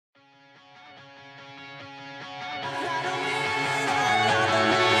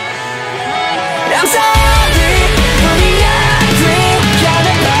I'm so hungry for the angry kind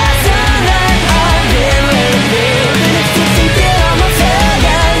of person that I've been lately. And if you think that I'm a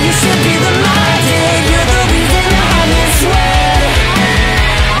failure, you should be reminded you're the reason I'm this way.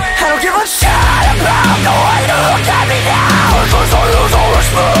 I don't give a shit about the way you look at me now, because I lose all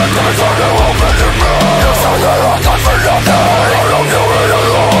respect every time you open your mouth. You say that I'm good for nothing, I don't do it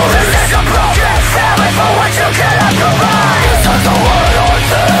alone. This is a broken family for which you cannot provide. This is the way I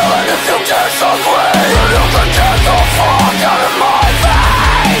feel, and if you disagree, then you can get the fuck out of my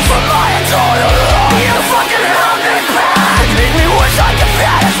face. For my entire life, you fucking held me back, made me wish I could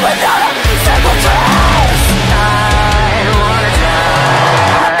vanish without a single trace. I wanna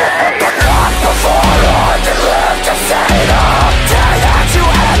die, but not before I can live to say the day that you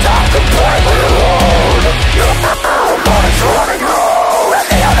end up completely alone. Your body's running low, and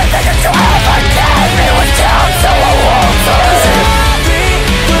the only thing that you ever gave me was down, so I won't say. I'm so hungry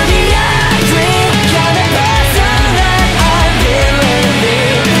for the angry kind of person that I've been lately.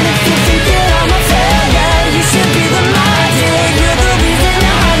 And if you think that I'm a failure, you should be reminded you're the reason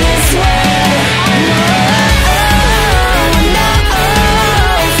I'm this way.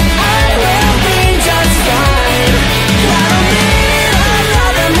 I will be just fine. I don't need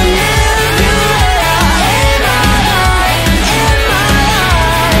another manipulator in my life.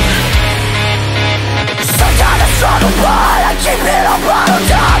 Sometimes I struggle, but I keep it all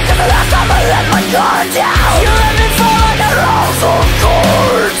bottled up. Never last time I let my guard down. You let me fall under all those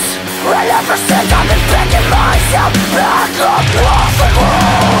chords. Right ever since I've been picking myself back up.